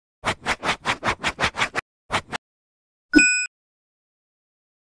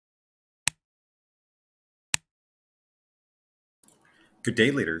Good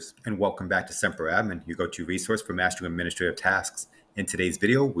day, leaders, and welcome back to Semper Admin, your go-to resource for mastering administrative tasks. In today's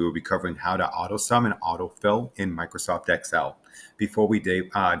video, we will be covering how to AutoSum and AutoFill in Microsoft Excel. Before we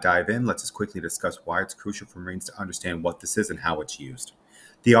dive in, let's just quickly discuss why it's crucial for Marines to understand what this is and how it's used.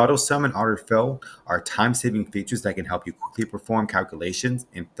 The AutoSum and AutoFill are time-saving features that can help you quickly perform calculations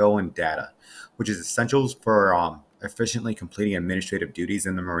and fill in data, which is essential for efficiently completing administrative duties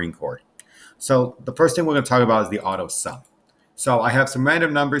in the Marine Corps. So the first thing we're going to talk about is the AutoSum. So I have some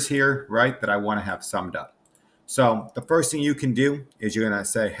random numbers here, right, that I want to have summed up. So the first thing you can do is you're going to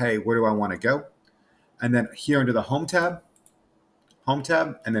say, hey, where do I want to go? And then here under the Home tab,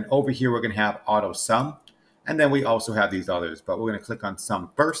 and then over here we're going to have AutoSum. And then we also have these others, but we're going to click on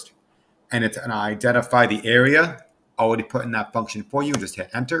Sum first. And it's going to identify the area, already put in that function for you, just hit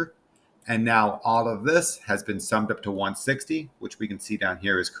Enter. And now all of this has been summed up to 160, which we can see down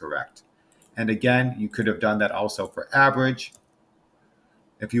here is correct. And again, you could have done that also for average,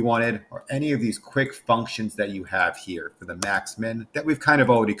 if you wanted, or any of these quick functions that you have here for the max min that we've kind of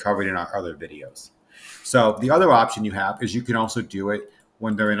already covered in our other videos. So the other option you have is you can also do it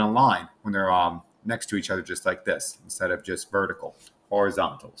when they're in a line, when they're next to each other, just like this, instead of just vertical,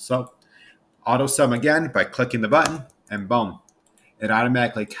 horizontal. So AutoSum again, by clicking the button, and boom, it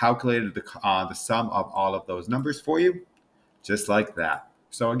automatically calculated the sum of all of those numbers for you, just like that.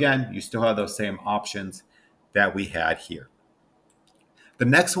 So again, you still have those same options that we had here. The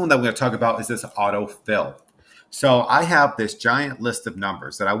next one that we're going to talk about is this AutoFill. So I have this giant list of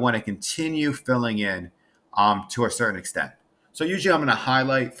numbers that I want to continue filling in to a certain extent. So usually I'm going to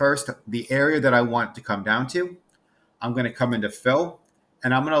highlight first the area that I want to come down to. I'm going to come into Fill,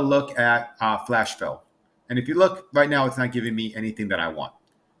 and I'm going to look at Flash Fill. And if you look right now, it's not giving me anything that I want.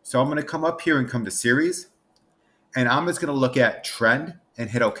 So I'm going to come up here and come to Series, and I'm just going to look at Trend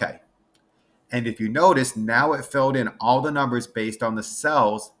and hit OK. And if you notice, now it filled in all the numbers based on the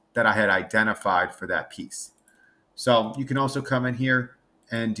cells that I had identified for that piece. So you can also come in here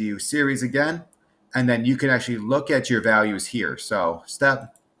and do Series again, and then you can actually look at your values here. So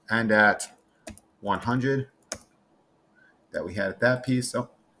step and at 100 that we had at that piece. Oh,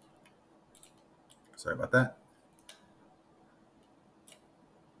 sorry about that.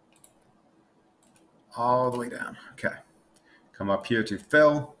 All the way down. Okay. Come up here to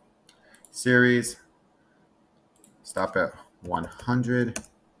Fill. Series, stop at 100,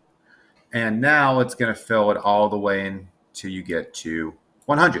 and now it's going to fill it all the way in till you get to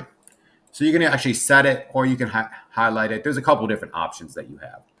 100. So you can actually set it, or you can highlight it. There's a couple different options that you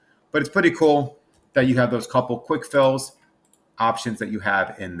have, but it's pretty cool that you have those couple quick fills options that you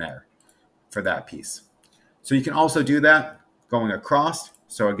have in there for that piece. So you can also do that going across.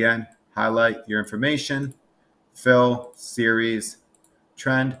 So again, highlight your information, fill, series,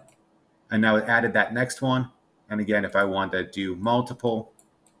 trend. And now it added that next one. And again, if I want to do multiple,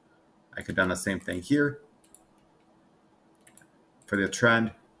 I could have done the same thing here for the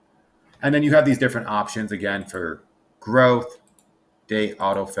trend. And then you have these different options again for growth, date,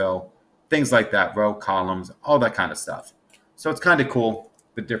 autofill, things like that, row, columns, all that kind of stuff. So it's kind of cool,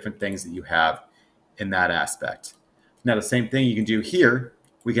 the different things that you have in that aspect. Now the same thing you can do here,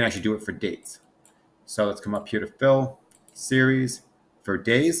 we can actually do it for dates. So let's come up here to fill, series, for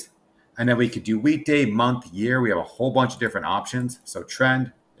days. And then we could do weekday, month, year. We have a whole bunch of different options. So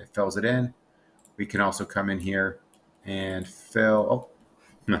trend, it fills it in. We can also come in here and fill, oh,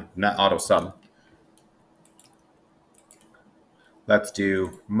 no, not AutoSum. Let's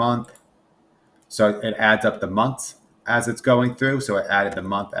do month. So it adds up the months as it's going through. So it added the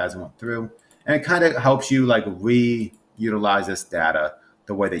month as it went through. And it kind of helps you like reutilize this data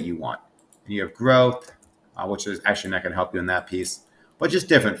the way that you want. And you have growth, which is actually not going to help you in that piece, but just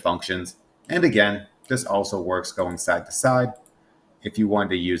different functions. And again, this also works going side to side if you wanted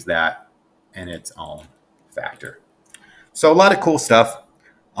to use that in its own factor. So a lot of cool stuff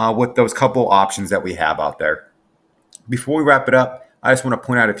with those couple options that we have out there. Before we wrap it up, I just want to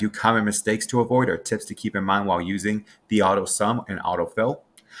point out a few common mistakes to avoid or tips to keep in mind while using the AutoSum and AutoFill.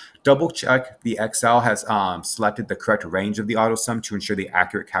 Double check the Excel has selected the correct range of the AutoSum to ensure the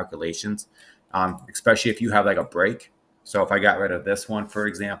accurate calculations, especially if you have like a break. So if I got rid of this one, for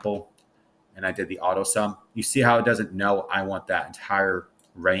example, and I did the AutoSum, you see how it doesn't know I want that entire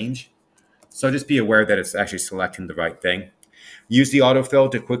range. So just be aware that it's actually selecting the right thing. Use the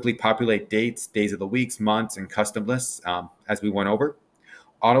AutoFill to quickly populate dates, days of the weeks, months, and custom lists as we went over.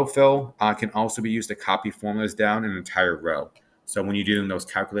 AutoFill can also be used to copy formulas down an entire row. So when you're doing those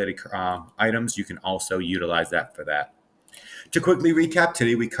calculated items, you can also utilize that for that. To quickly recap,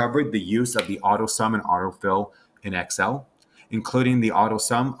 today we covered the use of the AutoSum and AutoFill in Excel. including the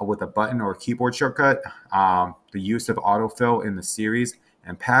AutoSum with a button or a keyboard shortcut, the use of AutoFill in the series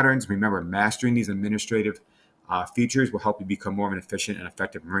and patterns. Remember, mastering these administrative features will help you become more of an efficient and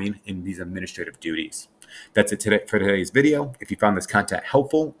effective Marine in these administrative duties. That's it for today's video. If you found this content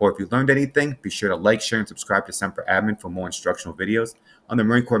helpful or if you learned anything, be sure to like, share, and subscribe to Semper Admin for more instructional videos on the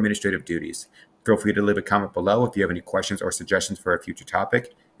Marine Corps administrative duties. Feel free to leave a comment below if you have any questions or suggestions for a future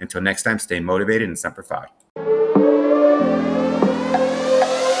topic. Until next time, stay motivated and Semper Fi.